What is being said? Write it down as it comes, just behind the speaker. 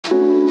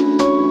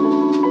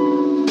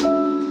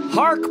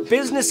dark,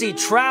 businessy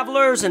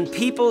travelers and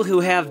people who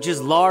have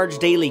just large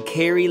daily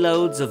carry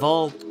loads of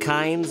all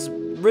kinds,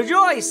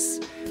 rejoice!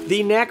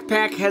 The Knack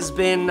pack has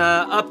been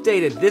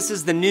updated. This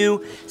is the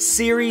new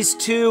Series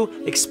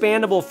 2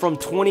 expandable from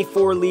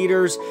 24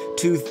 liters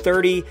to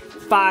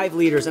 35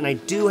 liters. And I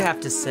do have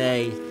to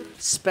say,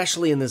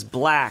 especially in this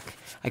black,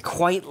 I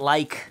quite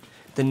like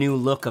the new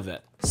look of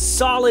it.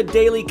 Solid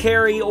daily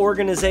carry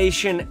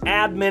organization,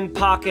 admin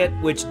pocket,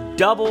 which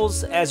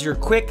doubles as your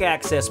quick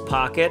access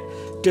pocket.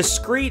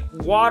 Discreet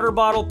water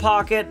bottle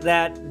pocket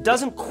that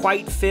doesn't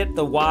quite fit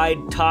the wide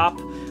top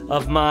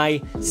of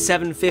my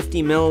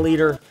 750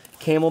 milliliter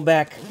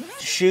Camelback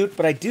chute,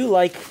 but I do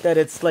like that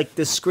it's like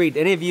discreet.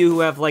 Any of you who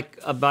have like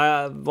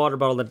a water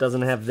bottle that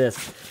doesn't have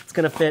this, it's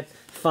gonna fit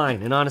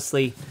fine. And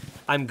honestly,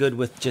 I'm good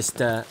with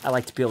just, I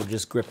like to be able to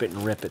just grip it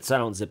and rip it, so I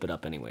don't zip it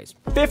up anyways.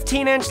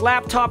 15-inch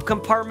laptop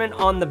compartment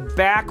on the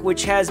back,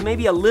 which has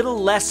maybe a little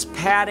less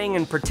padding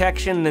and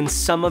protection than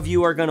some of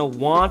you are gonna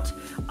want.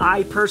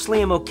 I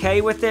personally am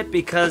okay with it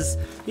because,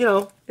 you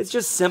know, it's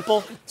just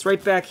simple. It's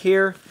right back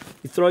here.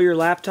 You throw your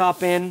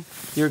laptop in,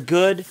 you're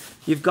good.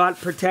 You've got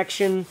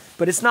protection,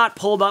 but it's not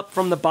pulled up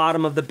from the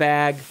bottom of the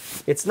bag.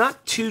 It's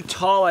not too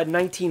tall at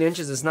 19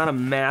 inches. It's not a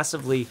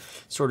massively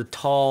sort of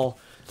tall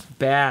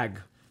bag.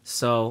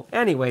 So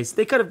anyways,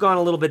 they could have gone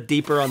a little bit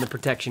deeper on the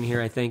protection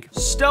here, I think.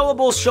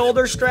 Stowable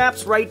shoulder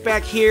straps right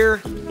back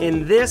here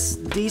in this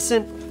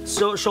decent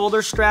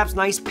shoulder straps.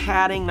 Nice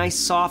padding, nice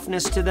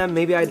softness to them.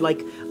 Maybe I'd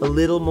like a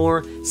little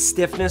more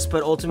stiffness,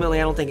 but ultimately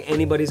I don't think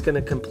anybody's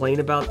gonna complain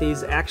about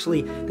these.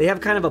 Actually, they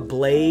have kind of a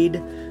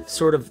blade,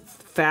 sort of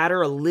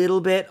fatter a little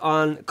bit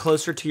on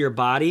closer to your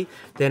body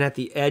than at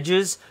the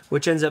edges,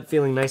 which ends up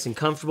feeling nice and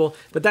comfortable.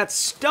 But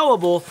that's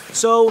stowable,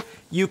 so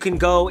you can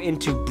go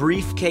into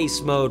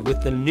briefcase mode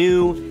with the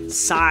new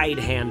side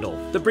handle.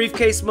 The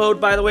briefcase mode,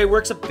 by the way,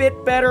 works a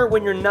bit better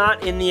when you're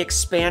not in the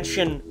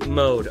expansion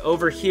mode.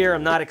 Over here,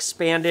 I'm not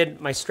expanded.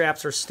 My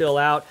straps are still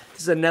out.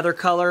 This is another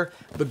color,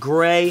 the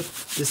gray.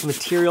 This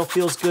material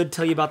feels good.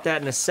 Tell you about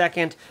that in a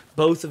second.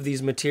 Both of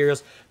these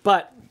materials.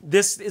 But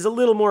this is a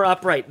little more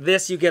upright.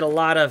 This, you get a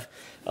lot of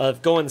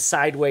going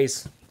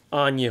sideways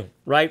on you,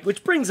 right?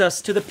 Which brings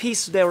us to the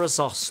piece de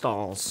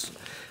resistance.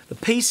 The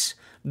piece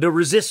de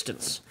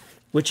resistance,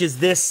 which is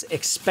this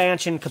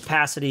expansion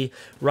capacity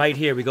right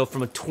here. We go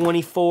from a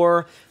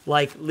 24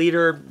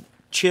 liter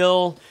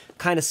chill,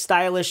 kind of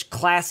stylish,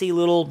 classy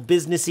little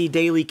businessy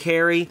daily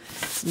carry.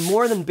 It's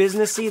more than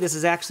businessy, this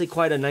is actually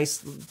quite a nice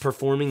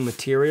performing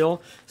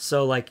material.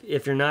 So like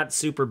if you're not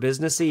super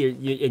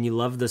businessy and you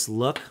love this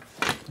look,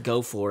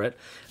 go for it.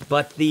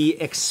 But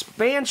the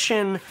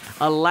expansion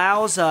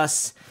allows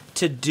us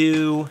to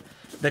do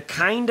the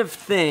kind of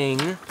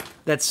thing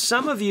that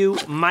some of you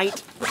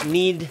might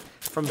need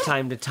from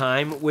time to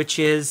time, which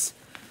is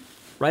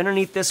right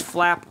underneath this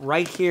flap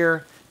right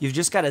here, you've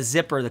just got a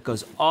zipper that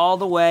goes all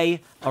the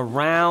way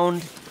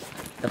around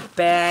the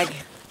bag.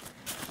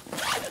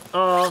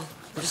 Oh,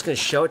 I'm just gonna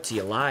show it to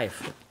you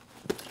live.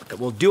 Okay,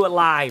 we'll do it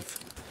live.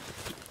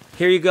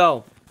 Here you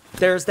go.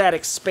 There's that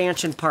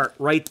expansion part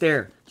right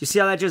there. You see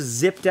how that just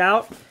zipped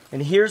out?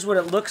 And here's what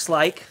it looks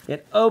like.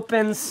 It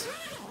opens,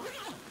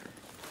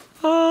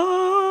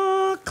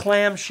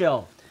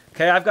 clamshell.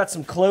 Okay, I've got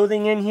some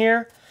clothing in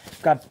here.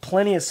 I've got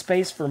plenty of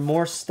space for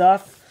more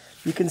stuff.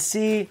 You can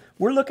see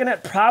we're looking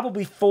at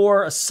probably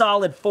a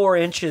solid 4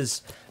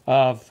 inches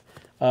of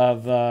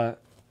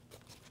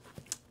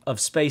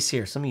space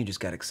here. Some of you just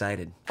got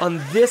excited. On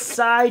this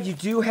side, you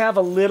do have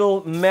a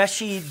little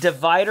meshy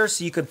divider,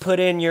 so you could put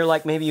in your,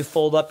 like maybe you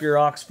fold up your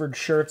Oxford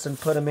shirts and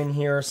put them in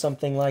here or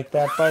something like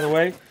that. By the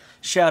way,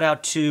 shout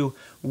out to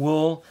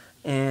Wool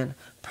and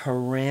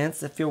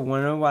Prince. If you're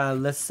wondering why I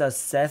look so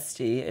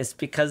sexy, it's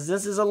because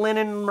this is a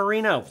linen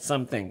merino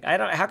something.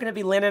 How can it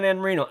be linen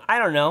and merino? I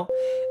don't know.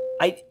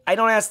 I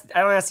don't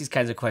ask these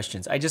kinds of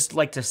questions. I just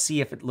like to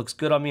see if it looks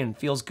good on me and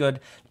feels good.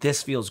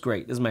 This feels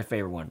great. This is my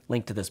favorite one.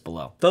 Link to this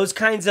below. Those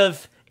kinds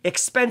of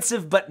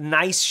expensive but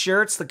nice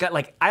shirts.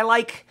 I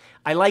like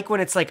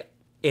when it's like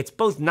it's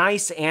both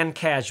nice and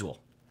casual.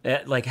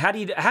 Like how do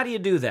you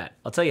do that?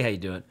 I'll tell you how you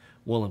do it.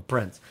 Wool and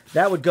Prince.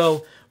 That would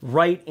go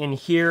right in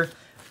here.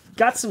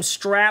 Got some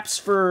straps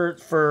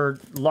for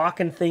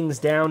locking things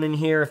down in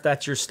here if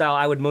that's your style.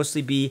 I would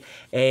mostly be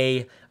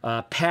a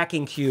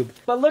packing cube.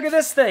 But look at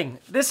this thing.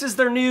 This is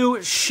their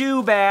new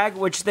shoe bag,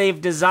 which they've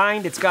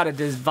designed. It's got a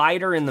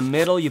divider in the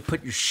middle. You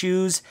put your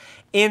shoes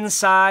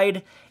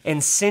inside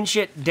and cinch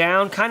it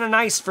down. Kind of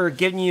nice for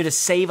getting you to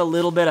save a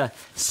little bit of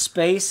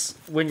space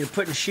when you're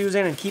putting shoes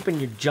in and keeping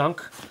your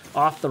junk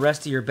off the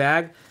rest of your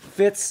bag.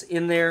 Fits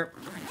in there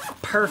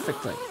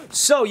perfectly.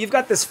 So you've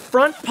got this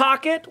front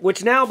pocket,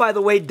 which now, by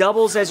the way,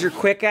 doubles as your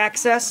quick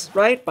access,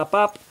 right? Bop,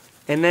 bop.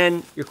 And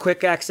then your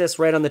quick access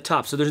right on the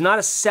top. So there's not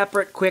a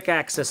separate quick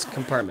access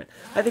compartment.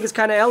 I think it's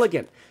kind of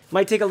elegant.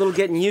 Might take a little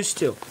getting used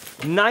to.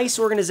 Nice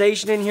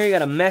organization in here. You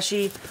got a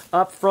meshy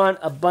up front,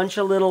 a bunch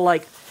of little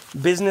like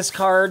business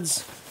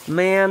cards,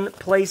 man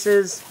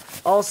places,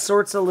 all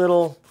sorts of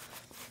little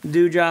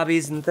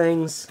do-jobbies and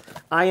things.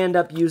 I end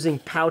up using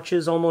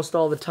pouches almost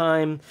all the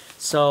time,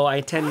 so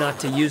I tend not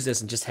to use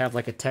this and just have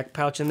like a tech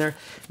pouch in there.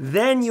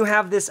 Then you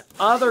have this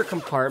other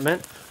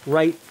compartment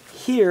right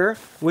here,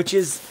 which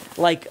is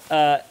like,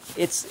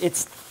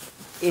 it's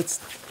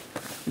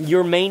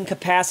your main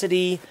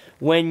capacity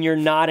when you're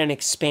not in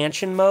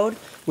expansion mode,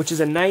 which is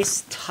a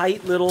nice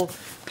tight little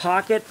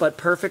pocket, but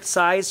perfect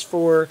size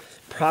for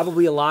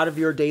probably a lot of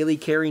your daily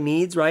carry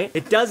needs, right?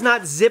 It does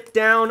not zip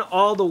down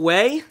all the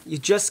way. You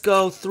just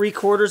go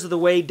 3/4 of the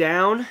way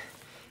down,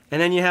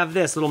 and then you have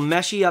this little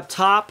meshy up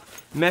top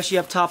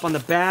on the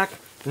back,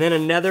 and then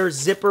another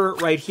zipper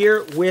right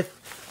here with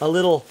a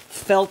little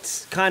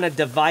felt kind of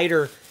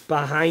divider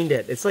behind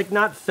it. It's like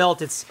not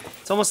felt, it's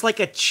almost like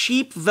a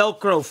cheap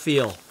Velcro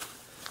feel.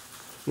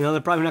 You know,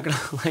 they're probably not gonna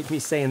like me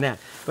saying that,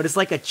 but it's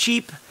like a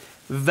cheap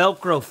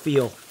Velcro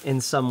feel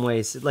in some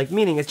ways. Like,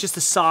 meaning it's just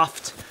a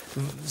soft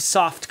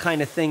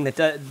kind of thing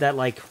that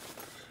like,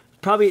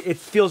 probably it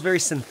feels very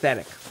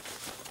synthetic,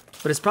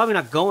 but it's probably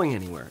not going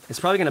anywhere. It's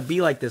probably gonna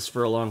be like this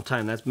for a long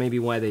time. That's maybe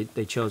why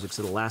they chose it, because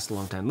it'll last a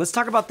long time. Let's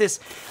talk about this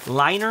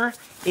liner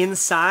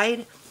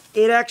inside.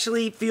 It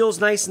actually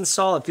feels nice and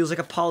solid. Feels like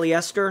a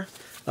polyester.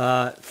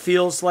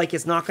 Feels like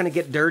it's not going to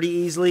get dirty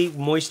easily.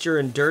 Moisture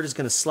and dirt is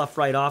going to slough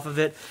right off of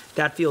it.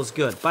 That feels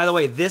good. By the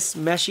way, this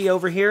meshy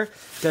over here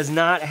does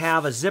not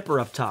have a zipper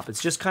up top.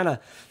 It's just kind of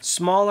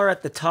smaller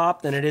at the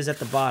top than it is at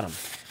the bottom.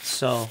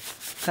 So,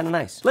 kind of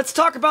nice. Let's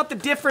talk about the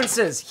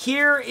differences.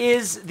 Here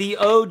is the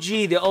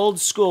OG, the old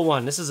school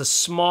one. This is a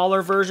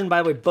smaller version.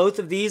 By the way, both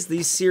of these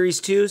Series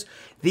 2s,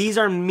 these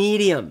are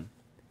medium.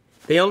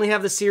 They only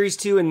have the Series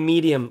 2 in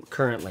medium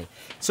currently.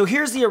 So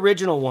here's the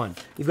original one.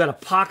 You've got a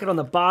pocket on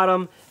the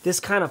bottom, this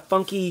kind of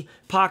funky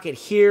pocket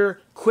here,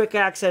 quick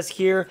access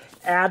here,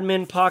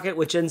 admin pocket,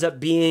 which ends up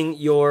being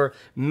your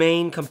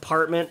main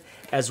compartment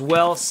as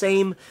well.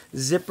 Same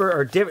zipper,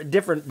 or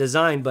different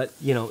design, but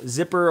you know,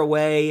 zipper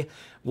away,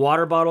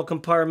 water bottle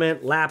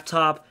compartment,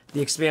 laptop,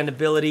 the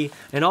expandability,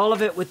 and all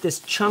of it with this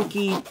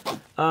chunky,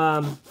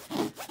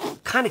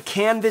 kind of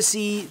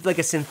canvasy, like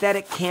a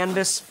synthetic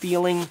canvas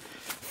feeling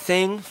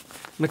thing.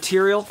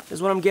 Material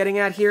is what I'm getting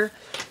at here.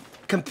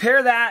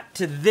 Compare that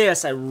to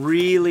this. I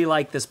really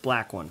like this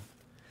black one.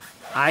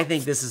 I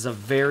think this is a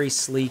very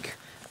sleek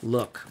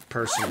look,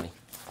 personally.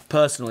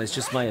 Personally, it's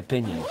just my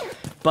opinion.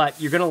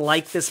 But you're gonna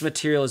like this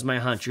material is my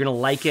hunch. You're gonna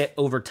like it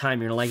over time.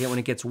 You're gonna like it when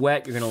it gets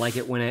wet. You're gonna like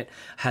it when it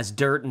has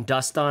dirt and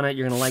dust on it.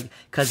 You're gonna like,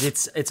 because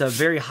it's a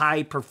very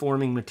high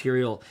performing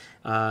material.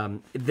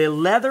 The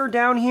leather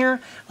down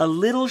here, a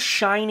little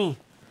shiny.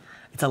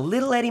 It's a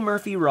little Eddie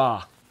Murphy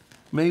raw.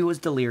 Maybe it was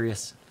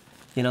Delirious.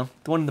 You know,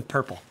 the one in the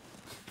purple.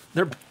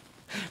 They're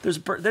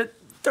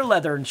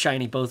leather and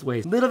shiny both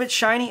ways. A little bit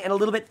shiny and a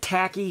little bit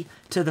tacky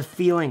to the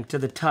feeling, to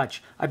the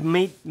touch. I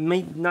may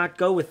not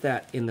go with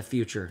that in the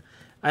future.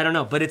 I don't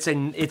know, but it's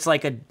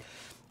like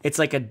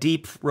a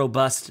deep,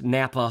 robust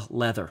Napa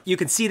leather. You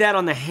can see that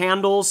on the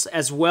handles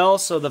as well.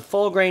 So the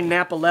full grain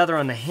Napa leather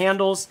on the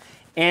handles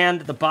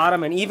and the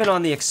bottom, and even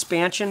on the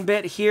expansion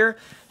bit here,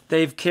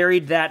 they've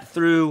carried that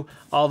through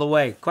all the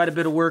way. Quite a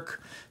bit of work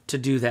to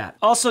do that.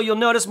 Also, you'll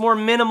notice more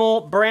minimal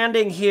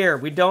branding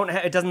here. It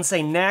doesn't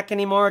say Knack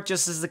anymore, it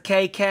just says the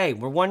KK.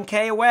 We're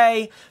 1K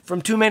away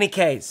from too many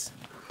Ks.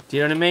 Do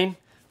you know what I mean?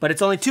 But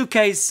it's only 2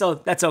 Ks, so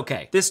that's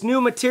okay. This new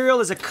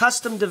material is a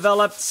custom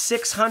developed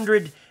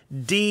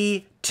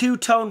 600D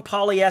two-tone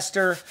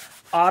polyester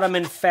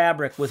ottoman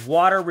fabric with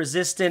water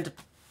resistant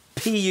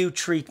PU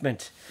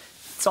treatment.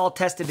 It's all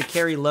tested to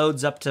carry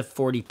loads up to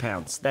 40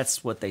 pounds.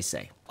 That's what they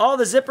say. All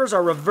the zippers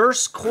are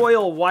reverse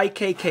coil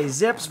YKK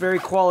zips, very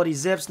quality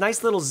zips.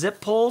 Nice little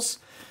zip pulls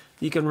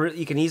you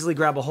can easily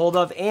grab a hold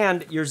of,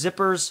 and your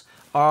zippers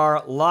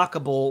are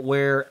lockable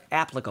where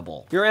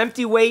applicable. Your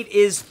empty weight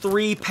is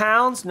 3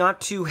 pounds, not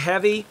too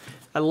heavy.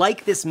 I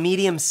like this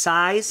medium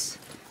size.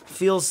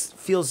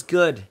 Feels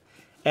good.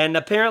 And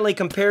apparently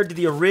compared to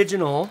the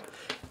original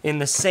in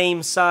the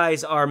same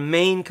size, our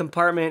main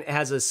compartment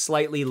has a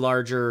slightly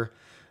larger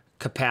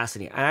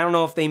capacity. I don't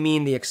know if they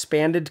mean the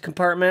expanded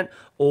compartment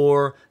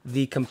or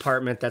the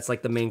compartment that's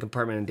like the main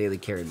compartment in daily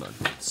carry mode.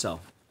 So,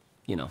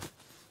 you know,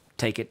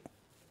 take it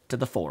to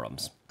the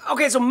forums.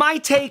 Okay, so my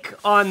take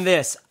on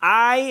this.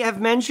 I have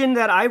mentioned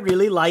that I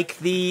really like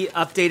the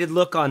updated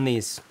look on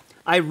these.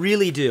 I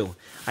really do.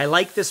 I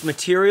like this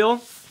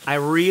material. I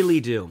really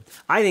do.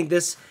 I think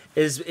this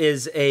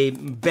is a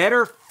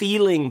better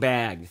feeling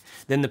bag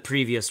than the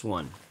previous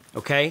one,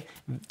 okay?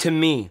 To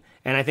me.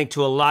 And I think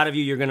to a lot of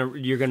you,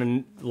 you're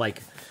gonna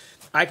like,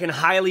 I can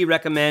highly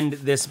recommend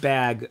this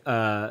bag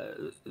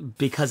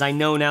because I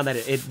know now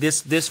that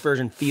this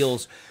version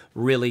feels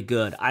really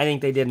good. I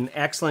think they did an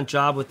excellent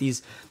job with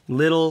these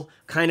little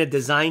kind of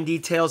design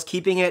details,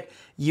 keeping it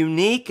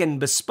unique and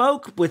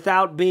bespoke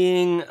without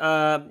being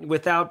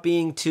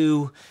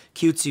too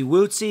cutesy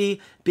wootsy,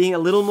 being a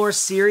little more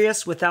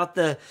serious without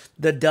the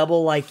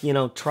double, like, you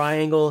know,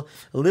 triangle,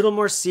 a little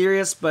more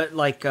serious, but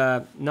like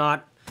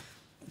not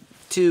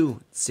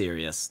too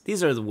serious.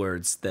 These are the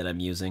words that I'm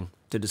using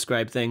to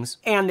describe things.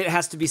 And it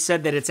has to be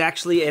said that it's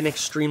actually an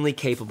extremely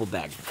capable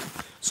bag.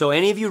 So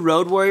any of you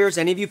road warriors,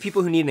 any of you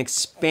people who need an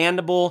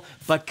expandable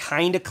but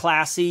kind of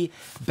classy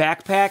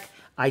backpack,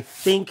 I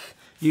think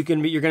you're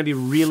going to be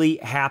really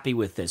happy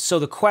with this. So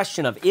the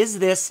question of, is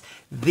this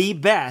the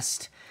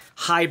best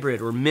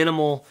hybrid or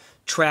minimal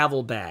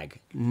travel bag?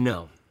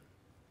 No.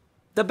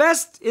 The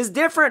best is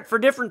different for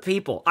different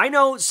people. I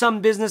know some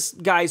business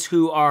guys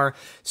who are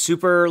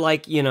super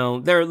like,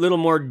 they're a little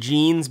more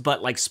jeans,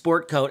 but like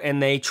sport coat,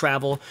 and they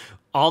travel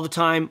all the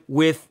time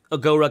with a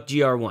GoRuck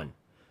GR1,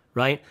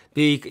 right?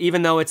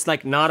 Even though it's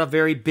like not a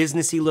very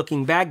businessy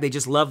looking bag, they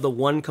just love the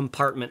one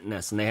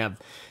compartmentness, and they have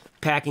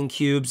packing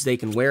cubes. They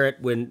can wear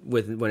it when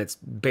it's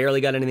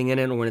barely got anything in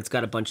it or when it's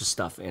got a bunch of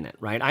stuff in it,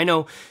 right? I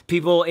know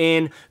people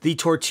in the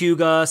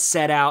Tortuga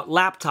set out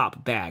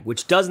laptop bag,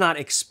 which does not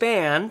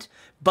expand,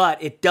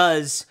 but it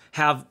does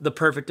have the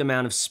perfect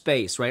amount of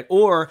space, right?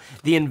 Or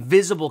the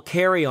invisible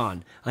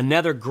carry-on,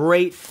 another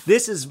great,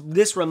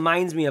 this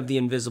reminds me of the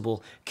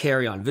invisible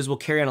carry-on. Invisible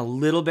carry-on, a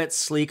little bit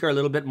sleeker, a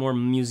little bit more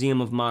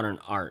Museum of Modern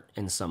Art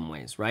in some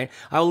ways, right?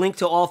 I'll link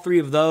to all three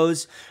of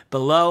those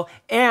below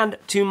and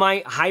to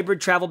my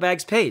hybrid travel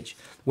bags page,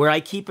 where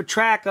I keep a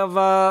track of,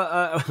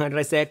 what did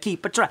I say? I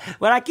keep a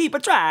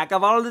track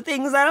of all the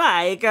things I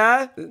like.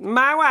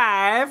 My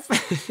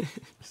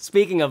wife,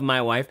 speaking of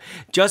my wife,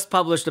 just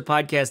published a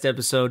podcast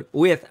episode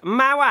with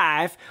my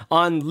wife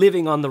on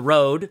living on the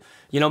road,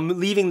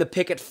 leaving the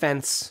picket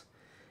fence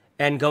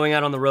and going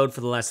out on the road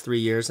for the last 3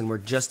 years, and we're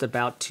just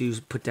about to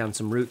put down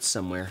some roots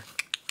somewhere.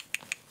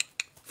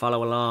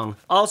 Follow along.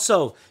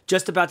 Also,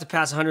 just about to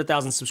pass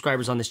 100,000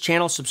 subscribers on this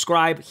channel.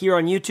 Subscribe here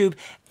on YouTube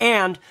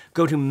and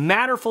go to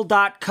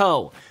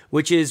matterful.co,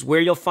 which is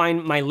where you'll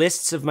find my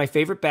lists of my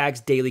favorite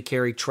bags, daily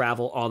carry,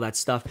 travel, all that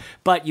stuff.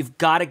 But you've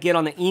got to get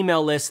on the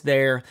email list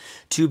there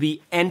to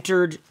be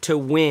entered to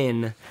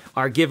win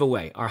our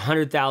giveaway, our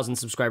 100,000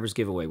 subscribers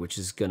giveaway, which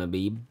is going to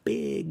be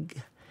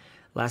big.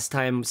 Last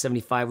time,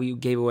 75, we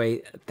gave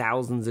away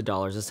thousands of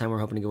dollars. This time we're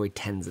hoping to give away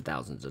tens of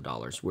thousands of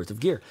dollars worth of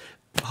gear.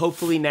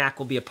 Hopefully Knack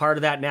will be a part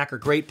of that. Knack are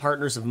great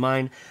partners of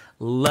mine.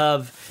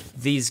 Love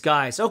these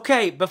guys.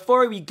 Okay,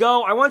 before we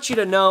go, I want you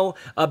to know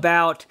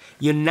about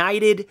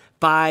United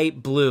by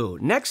Blue.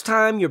 Next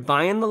time you're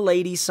buying the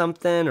lady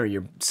something, or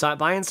you're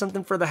buying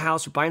something for the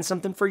house, or buying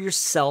something for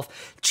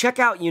yourself, check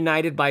out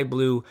United by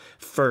Blue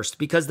first,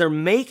 because they're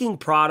making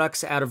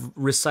products out of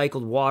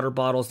recycled water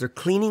bottles. They're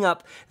cleaning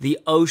up the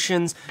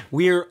oceans.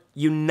 We're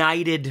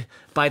united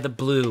by the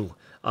blue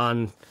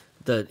on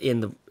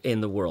in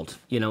the world,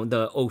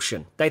 the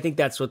ocean. I think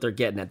that's what they're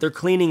getting at. They're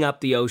cleaning up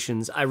the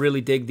oceans. I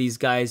really dig these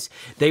guys.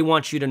 They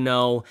want you to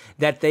know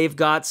that they've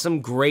got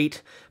some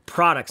great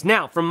products.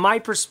 Now, from my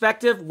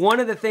perspective, one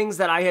of the things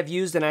that I have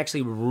used and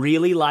actually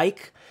really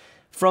like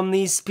from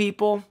these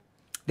people,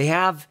 they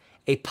have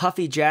a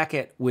puffy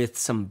jacket with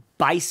some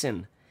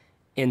bison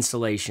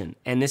insulation.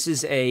 And this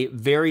is a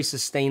very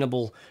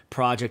sustainable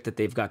project that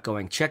they've got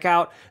going. Check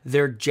out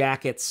their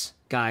jackets,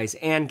 guys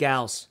and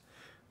gals.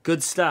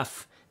 Good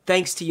stuff.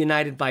 Thanks to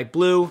United by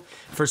Blue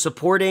for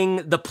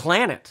supporting the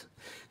planet.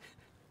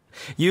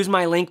 Use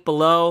my link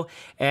below,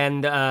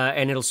 and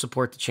it'll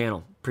support the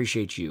channel.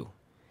 Appreciate you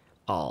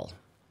all.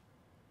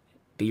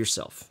 Be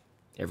yourself.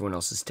 Everyone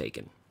else is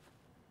taken.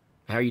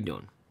 How are you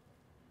doing?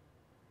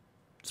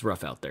 It's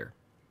rough out there.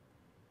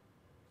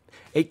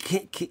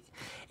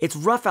 It's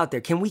rough out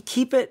there. Can we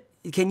keep it?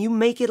 Can you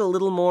make it a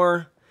little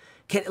more?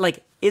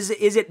 Is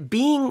it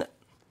being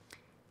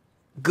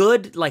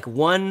good like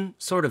one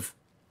sort of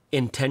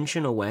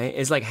intention away?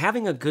 Is like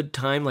having a good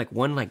time like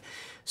one like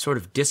sort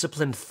of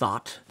disciplined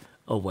thought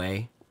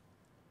away?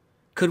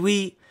 Could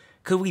we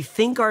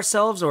think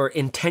ourselves or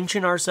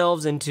intention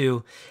ourselves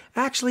into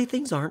actually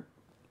things aren't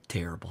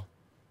terrible?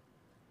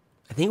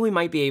 I think we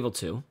might be able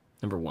to,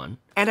 number one.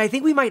 And I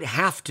think we might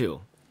have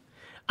to.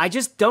 I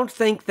just don't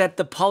think that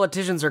the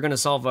politicians are going to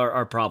solve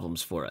our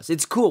problems for us.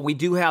 It's cool. We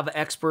do have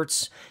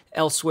experts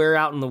elsewhere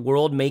out in the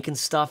world making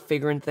stuff,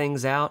 figuring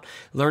things out,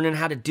 learning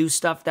how to do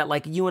stuff that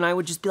like you and I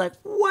would just be like,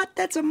 what?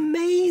 That's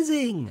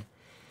amazing,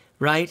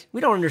 right?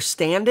 We don't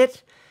understand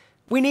it.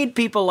 We need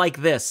people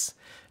like this,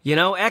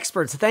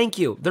 experts. Thank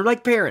you. They're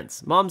like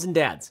parents, moms and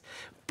dads.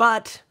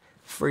 But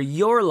for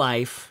your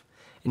life,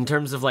 in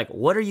terms of like,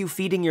 what are you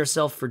feeding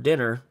yourself for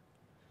dinner?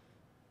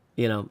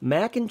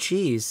 Mac and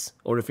cheese,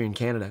 or if you're in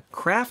Canada,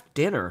 Kraft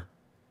dinner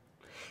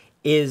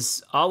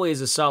is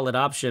always a solid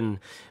option.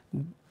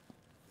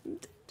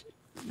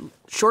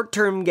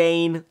 Short-term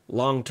gain,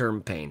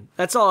 long-term pain.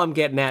 That's all I'm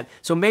getting at.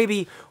 So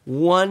maybe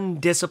one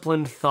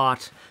disciplined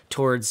thought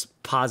towards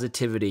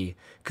positivity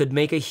could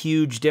make a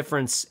huge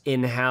difference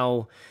in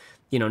how,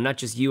 not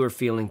just you are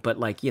feeling, but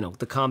like,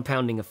 the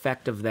compounding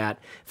effect of that.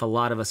 If a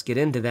lot of us get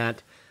into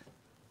that,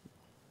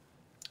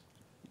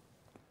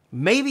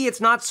 maybe it's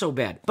not so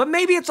bad, but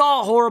maybe it's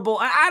all horrible.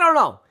 I don't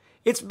know.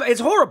 It's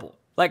horrible.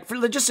 Like,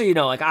 just so you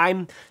know, like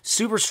I'm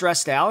super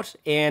stressed out,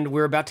 and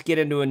we're about to get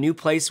into a new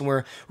place, and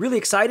we're really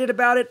excited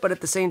about it. But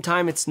at the same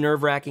time, it's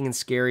nerve-wracking and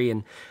scary,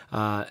 and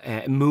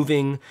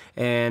moving.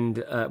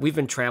 And we've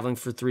been traveling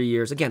for 3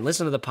 years. Again,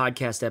 listen to the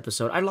podcast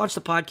episode. I launched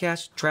the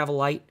podcast Travel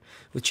Light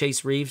with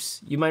Chase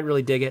Reeves. You might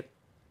really dig it.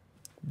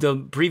 the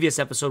previous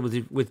episode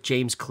with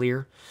James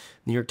Clear,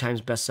 New York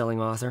Times bestselling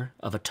author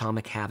of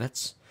Atomic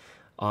Habits,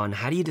 on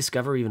how do you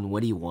discover even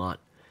what do you want?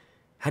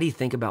 How do you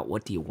think about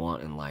what do you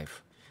want in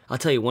life? I'll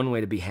tell you, one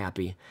way to be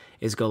happy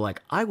is go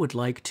like, I would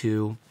like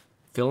to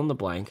fill in the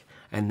blank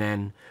and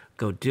then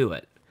go do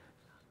it.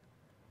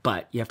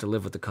 But you have to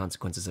live with the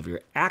consequences of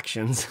your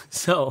actions.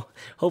 So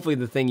hopefully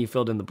the thing you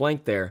filled in the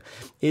blank there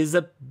is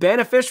a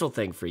beneficial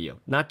thing for you,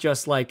 not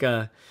just like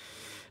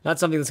not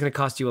something that's going to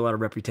cost you a lot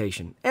of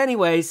reputation.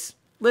 Anyways,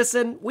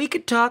 listen, we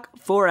could talk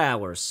 4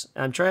 hours.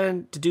 I'm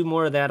trying to do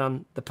more of that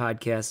on the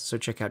podcast, so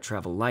check out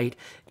Travel Light.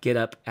 Get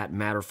up at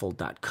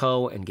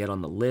matterful.co and get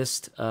on the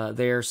list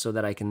there so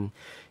that I can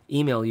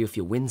email you if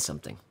you win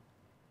something.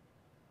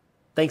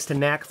 Thanks to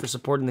Knack for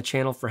supporting the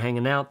channel, for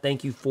hanging out.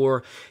 Thank you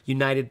for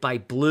United by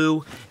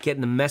Blue, getting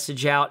the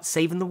message out,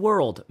 saving the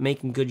world,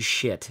 making good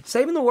shit.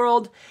 Saving the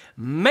world,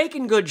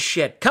 making good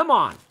shit. Come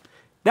on.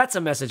 That's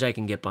a message I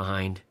can get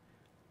behind.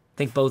 I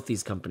think both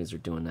these companies are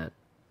doing that.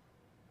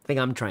 I think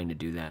I'm trying to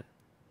do that.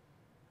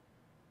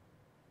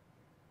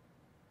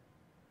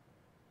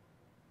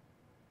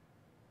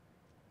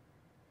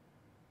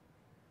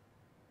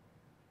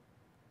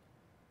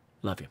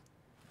 Love you.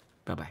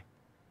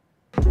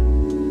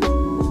 Bye-bye.